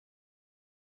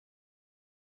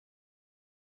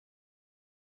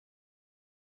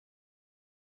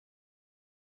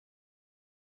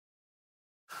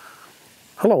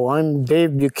Hello, I'm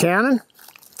Dave Buchanan.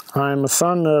 I'm a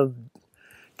son of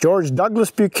George Douglas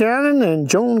Buchanan and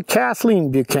Joan Kathleen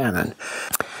Buchanan.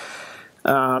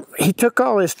 He took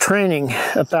all his training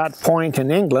at that point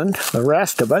in England, the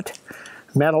rest of it.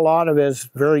 Met a lot of his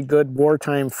very good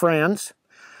wartime friends,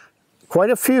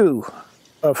 quite a few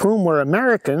of whom were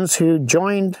Americans who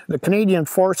joined the Canadian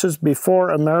forces before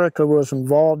America was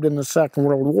involved in the Second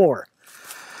World War.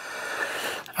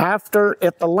 After,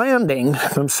 at the landing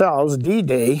themselves,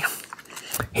 D-Day,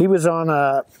 he was on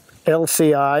a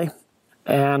LCI,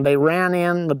 and they ran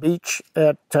in the beach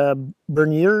at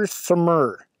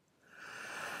Bernier-sur-Mer.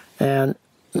 And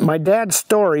my dad's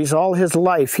stories, all his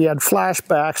life, he had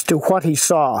flashbacks to what he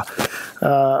saw,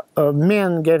 of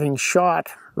men getting shot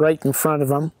right in front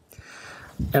of him,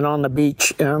 and on the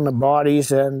beach, and the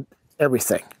bodies and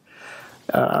everything.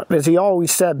 As he always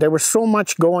said, there was so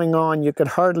much going on you could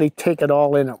hardly take it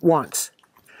all in at once.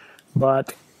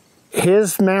 But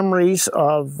his memories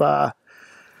of the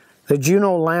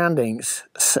Juno landings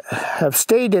have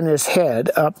stayed in his head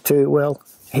up to, well,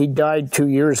 he died 2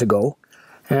 years ago,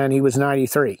 and he was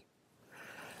 93.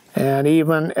 And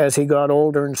even as he got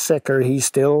older and sicker, he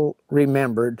still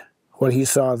remembered what he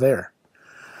saw there.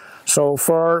 So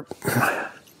for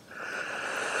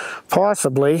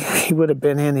possibly, he would have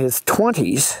been in his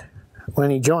 20s when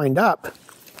he joined up,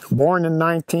 born in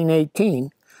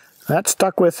 1918. That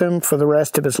stuck with him for the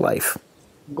rest of his life.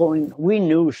 We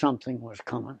knew something was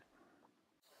coming.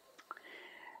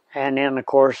 And then, of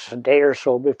course, a day or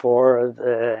so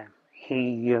before,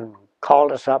 he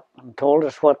called us up and told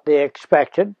us what they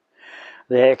expected.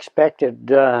 They expected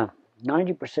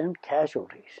 90%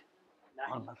 casualties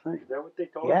on the thing. Is that what they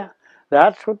told you? Yeah,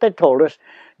 that's what they told us.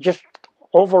 Just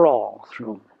overall,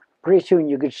 through pretty soon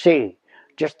you could see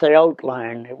just the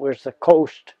outline. It was the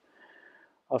coast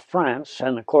of France,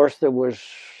 and of course there was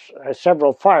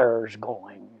several fires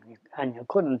going, and you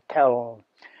couldn't tell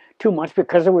too much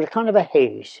because there was kind of a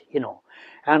haze, you know,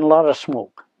 and a lot of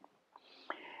smoke.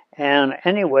 And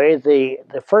anyway,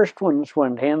 the first ones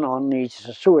went in on these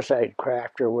suicide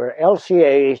craft. There were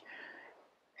LCA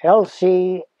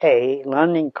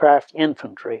landing craft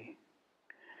infantry.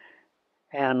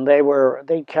 And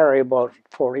they'd carry about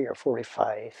 40 or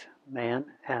 45 men,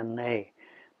 and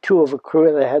two of a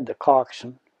crew, they had the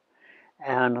coxswain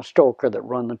and a stoker that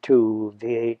run the two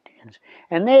V8.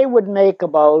 And they would make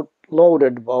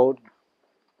loaded about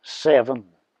 7,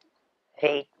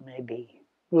 8 maybe,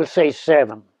 we'll say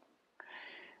 7.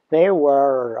 They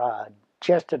were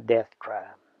just a death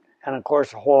trap. And of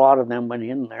course, a whole lot of them went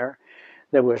in there.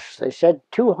 They said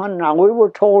 200, now we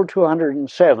were told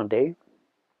 270.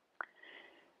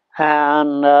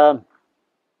 And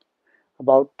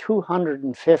about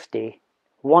 250,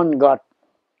 one got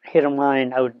hit a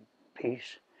mine out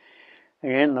piece,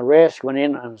 and then the rest went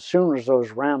in, and as soon as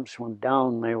those ramps went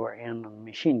down, they were in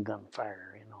machine gun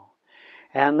fire, you know.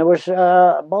 And there was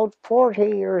about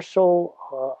 40 or so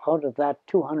out of that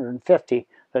 250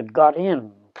 that got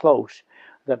in close,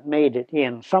 that made it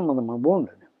in. Some of them were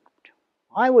wounded.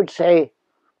 I would say,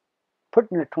 put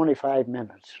in there 25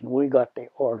 minutes, and we got the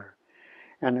order.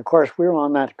 And of course, we were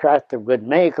on that craft that would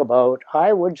make about,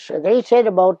 I would say, they said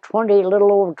about 20, a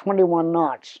little over 21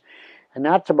 knots. And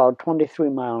that's about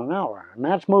 23 miles an hour. And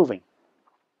that's moving.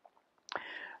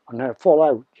 And they're full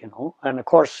out, you know. And of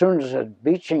course, as soon as the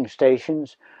beaching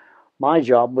stations, my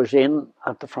job was in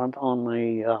at the front on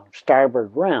the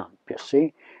starboard ramp, you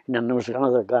see. And then there was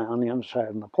another guy on the other side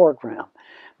on the port ramp.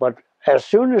 But as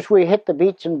soon as we hit the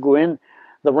beach and go in,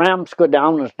 the ramps go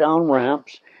down as down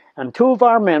ramps. And two of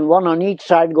our men, one on each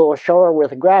side, go ashore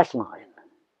with a grass line.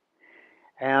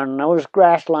 And those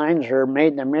grass lines they're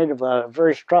made of a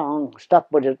very strong stuff,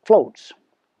 but it floats.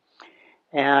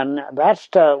 And that's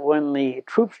when the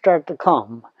troops start to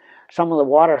come, some of the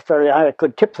water fairly high, it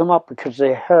could tip them up because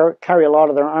they carry a lot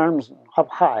of their arms up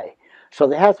high. So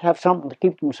they have to have something to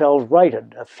keep themselves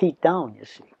righted, feet down, you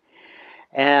see.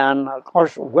 And of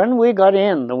course, when we got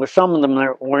in, there was some of them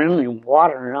that were in the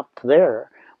water up to there.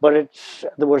 But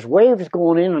there was waves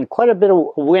going in and quite a bit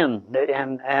of wind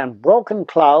and broken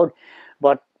cloud,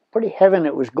 but pretty heavy, and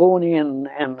it was going in,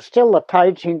 and still the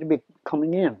tide seemed to be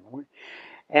coming in.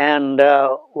 And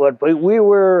we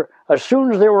were, as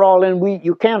soon as they were all in,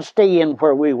 you can't stay in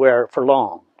where we were for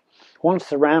long. Once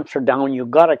the ramps are down, you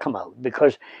got to come out,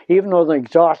 because even though the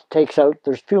exhaust takes out,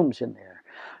 there's fumes in there.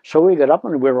 So we got up,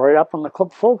 and we were right up on the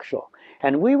club forecastle.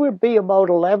 And we would be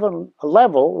about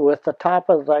level with the top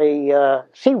of the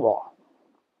seawall.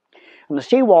 And the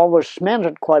seawall was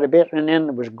cemented quite a bit, and then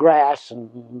there was grass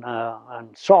and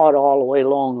sod all the way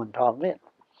along on top of it.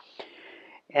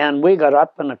 And we got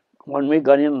up, and when we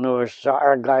got in,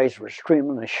 our guys were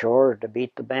streaming ashore to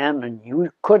beat the band, and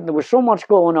you couldn't. There was so much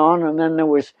going on, and then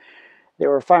they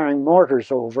were firing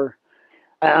mortars over,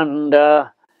 and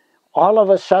all of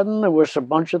a sudden there was a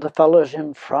bunch of the fellas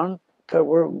in front that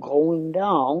were going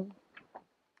down,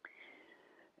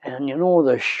 and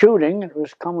the shooting, it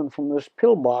was coming from this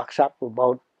pillbox up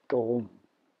about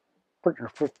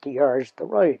 50 yards to the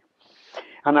right.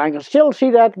 And I can still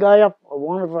see that guy up,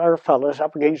 one of our fellas,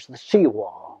 up against the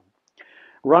seawall,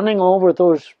 running over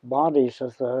those bodies.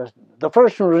 Of the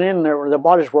first one was in there, the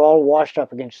bodies were all washed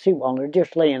up against the seawall, and they're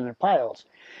just laying in piles.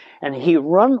 And he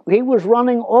was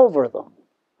running over them.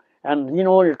 And,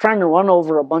 you're trying to run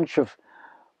over a bunch of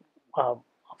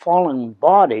fallen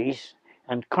bodies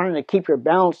and trying to keep your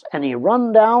balance, and he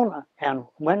run down and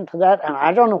went to that, and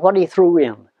I don't know what he threw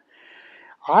in.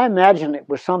 I imagine it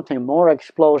was something more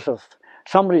explosive.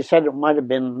 Somebody said it might have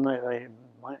been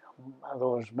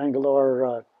those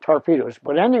Bangalore torpedoes,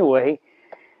 but anyway,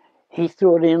 he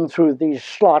threw it in through these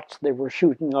slots they were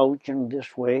shooting out in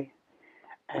this way,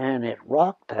 and it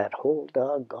rocked that whole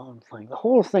doggone thing. The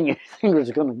whole thing, I think,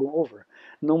 was going to go over.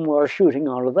 No more shooting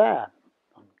out of that.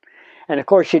 And of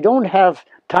course, you don't have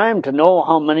time to know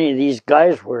how many of these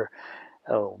guys were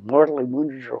mortally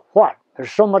wounded or what.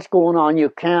 There's so much going on, you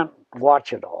can't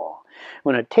watch it all.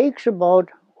 When it takes about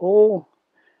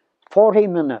 40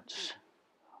 minutes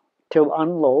to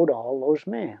unload all those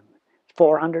men,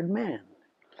 400 men.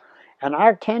 And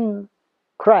our 10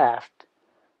 craft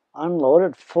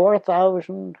unloaded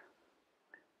 4,000,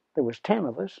 there was 10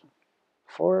 of us,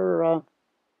 for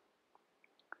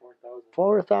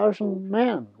 4,000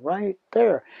 men right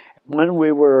there. When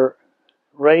we were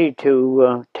ready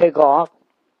to take off,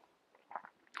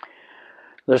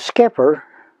 the skipper,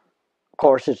 of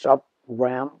course it's up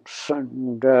ramps,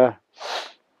 and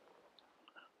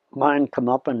mine come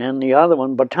up, and then the other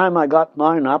one. By the time I got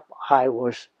mine up, I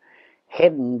was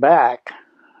heading back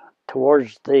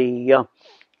towards the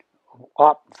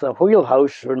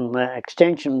wheelhouse, and the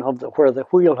extension of where the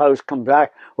wheelhouse comes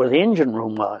back, where the engine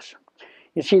room was.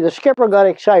 You see, the skipper got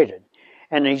excited,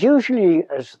 and it's usually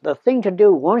the thing to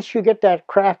do once you get that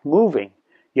craft moving,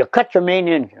 you cut your main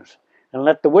engines and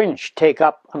let the winch take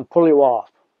up and pull you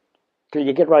off till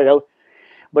you get right out.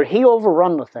 But he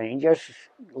overrun the thing, just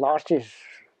lost his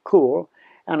cool,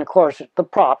 and of course the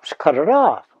props cut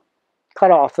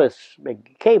off this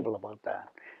big cable about that.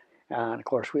 And of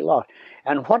course we lost.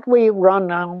 And what we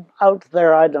run out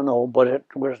there, I don't know, but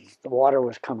the water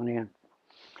was coming in.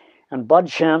 And Bud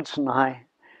Shantz and I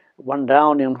went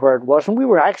down in where it was, and we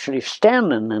were actually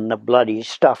standing in the bloody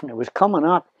stuff, and it was coming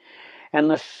up.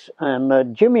 And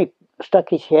Jimmy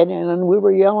stuck his head in, and we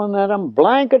were yelling at him,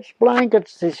 "Blankets,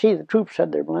 blankets!" You see, the troops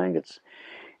had their blankets,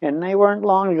 and they weren't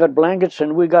long. We got blankets,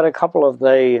 and we got a couple of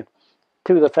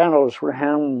two of the fellows were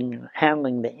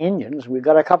handling the engines. We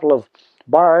got a couple of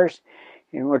bars,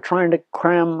 and we're trying to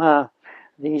cram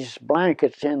these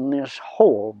blankets in this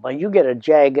hole. But you get a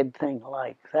jagged thing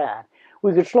like that,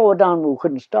 we could slow it down, but we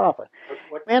couldn't stop it.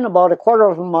 In about a quarter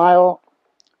of a mile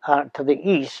to the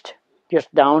east,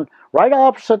 just down, right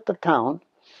opposite the town,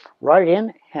 right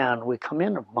in, and we come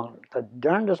in among the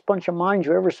darndest bunch of mines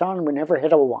you ever saw, and we never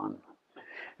hit a one.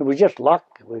 It was just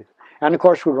luck. And of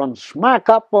course we run smack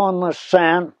up on the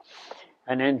sand,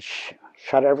 and then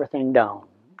shut everything down.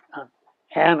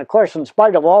 And of course, in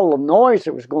spite of all the noise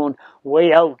that was going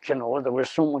way out, there was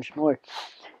so much noise,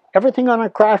 everything on the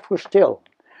craft was still.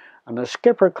 And the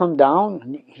skipper come down,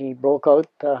 and he broke out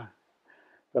the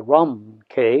rum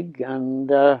keg, and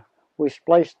we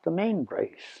spliced the main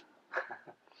brace.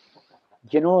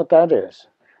 Do you know what that is?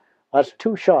 That's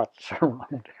 2 shots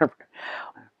around there.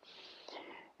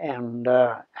 And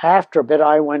after a bit,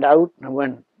 I went out and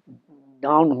went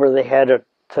down where they had it.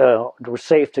 It was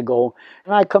safe to go.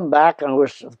 And I come back, and I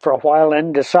was for a while,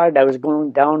 and decided I was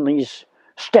going down these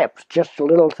steps just a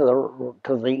little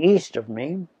to the east of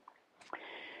me.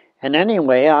 And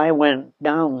anyway, I went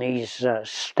down these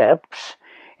steps,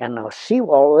 and the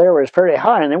seawall there was very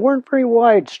high, and they weren't very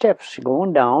wide steps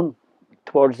going down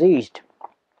towards the east.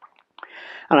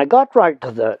 And I got right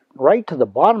to the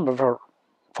bottom of our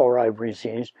 4 ivory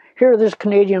seas. Here, this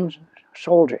Canadian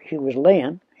soldier, he was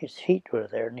laying, his feet were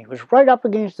there, and he was right up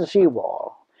against the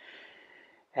seawall.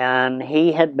 And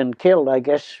he had been killed, I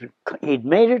guess. He'd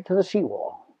made it to the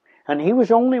seawall, and he was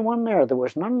the only one there. There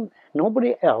was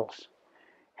nobody else.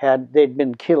 They'd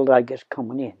been killed, I guess,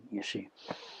 coming in, you see.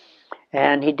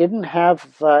 And he didn't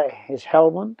have his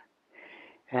helmet,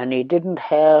 and he didn't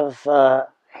have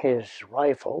his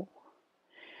rifle,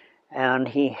 and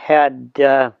he had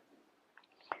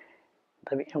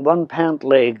one pant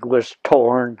leg was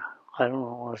torn. I don't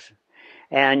know,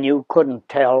 and you couldn't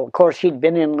tell. Of course, he'd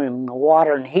been in the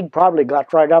water, and he'd probably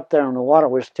got right up there, and the water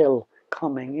was still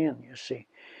coming in, you see,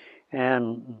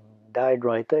 and died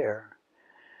right there.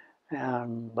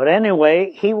 But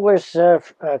anyway, he was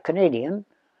Canadian.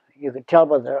 You could tell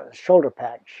by the shoulder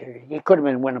patch. He could have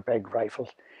been Winnipeg Rifles.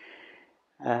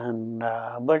 And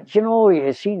but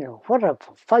you see what a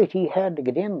fight he had to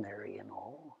get in there,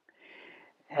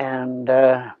 And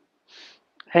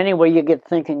anyway, you get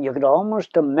thinking, you could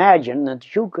almost imagine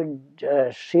that you could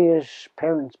see his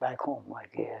parents back home,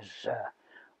 like his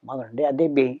mother and dad.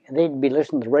 They'd be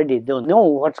listening to the radio, they'll know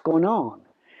what's going on.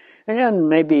 And then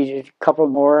maybe a couple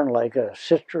more, like a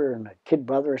sister and a kid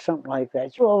brother or something like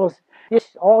that.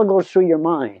 This all goes through your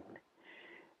mind.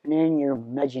 And then you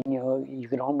imagine, you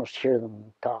can almost hear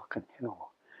them talking,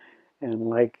 And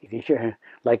like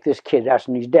this kid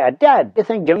asking his dad, "Dad, do you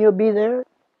think Jimmy will be there?"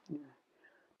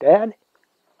 "Dad?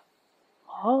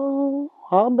 Oh,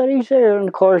 I'll bet he's there." And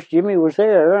of course, Jimmy was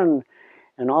there, and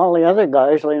all the other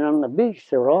guys laying on the beach,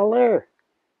 they were all there.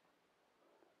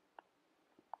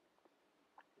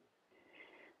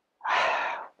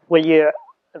 Well,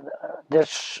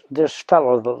 this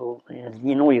fellow,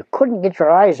 you couldn't get your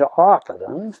eyes off of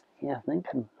him. Yeah,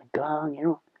 thinking, God,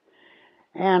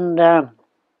 And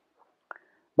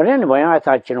but anyway, I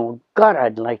thought, God,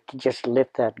 I'd like to just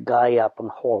lift that guy up and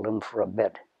hold him for a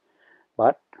bit.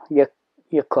 But you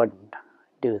couldn't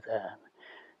do that,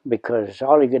 because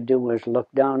all you could do was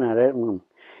look down at it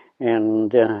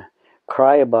and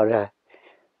cry about it.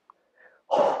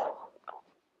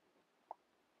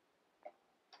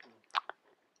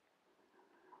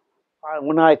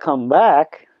 When I come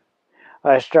back,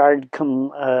 I started come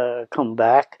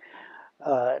back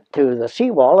to the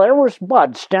seawall. There was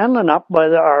Bud standing up by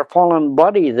our fallen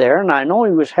buddy there, and I know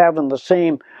he was having the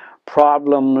same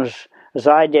problems as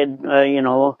I did.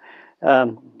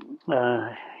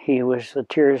 He was the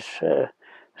tears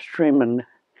streaming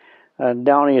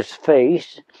down his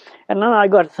face, and then I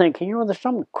got thinking, there's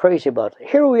something crazy about it.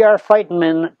 Here we are, fighting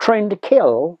men trained to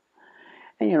kill,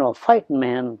 and fighting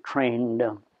men trained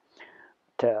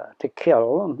to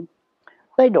kill.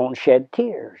 They don't shed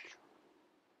tears,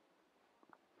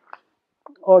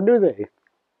 or do they?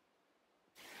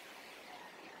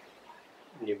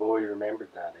 You've always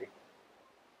remembered that, eh?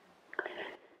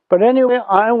 But anyway,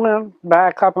 I went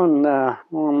back up on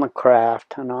the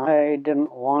craft, and I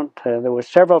didn't want to. There were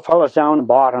several fellows down the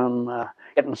bottom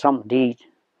getting something to eat,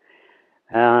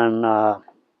 and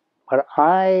but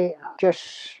I just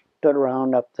stood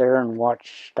around up there and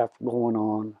watched stuff going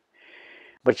on.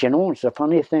 But it's a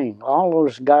funny thing. All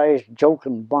those guys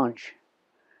joking bunch,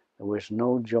 there was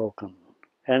no joking.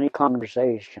 Any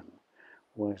conversation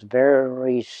was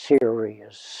very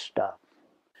serious stuff.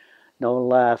 No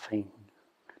laughing,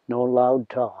 no loud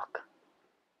talk.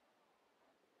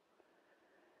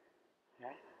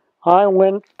 I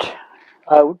went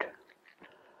out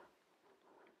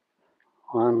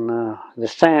on the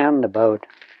sand about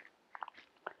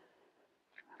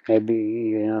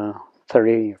maybe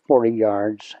 30, 40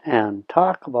 yards, and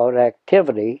talk about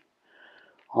activity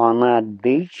on that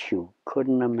beach you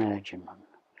couldn't imagine.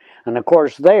 And of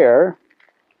course and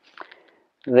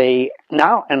the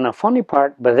funny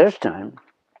part by this time,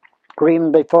 or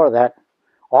even before that,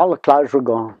 all the clouds were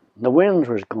gone. The winds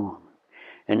was gone.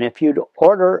 And if you'd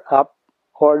ordered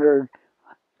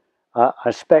a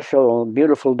special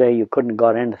beautiful day, you couldn't have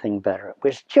got anything better. It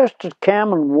was just as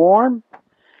calm and warm.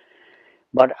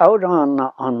 But out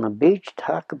on the beach,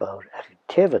 talk about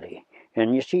activity.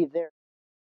 And you see there.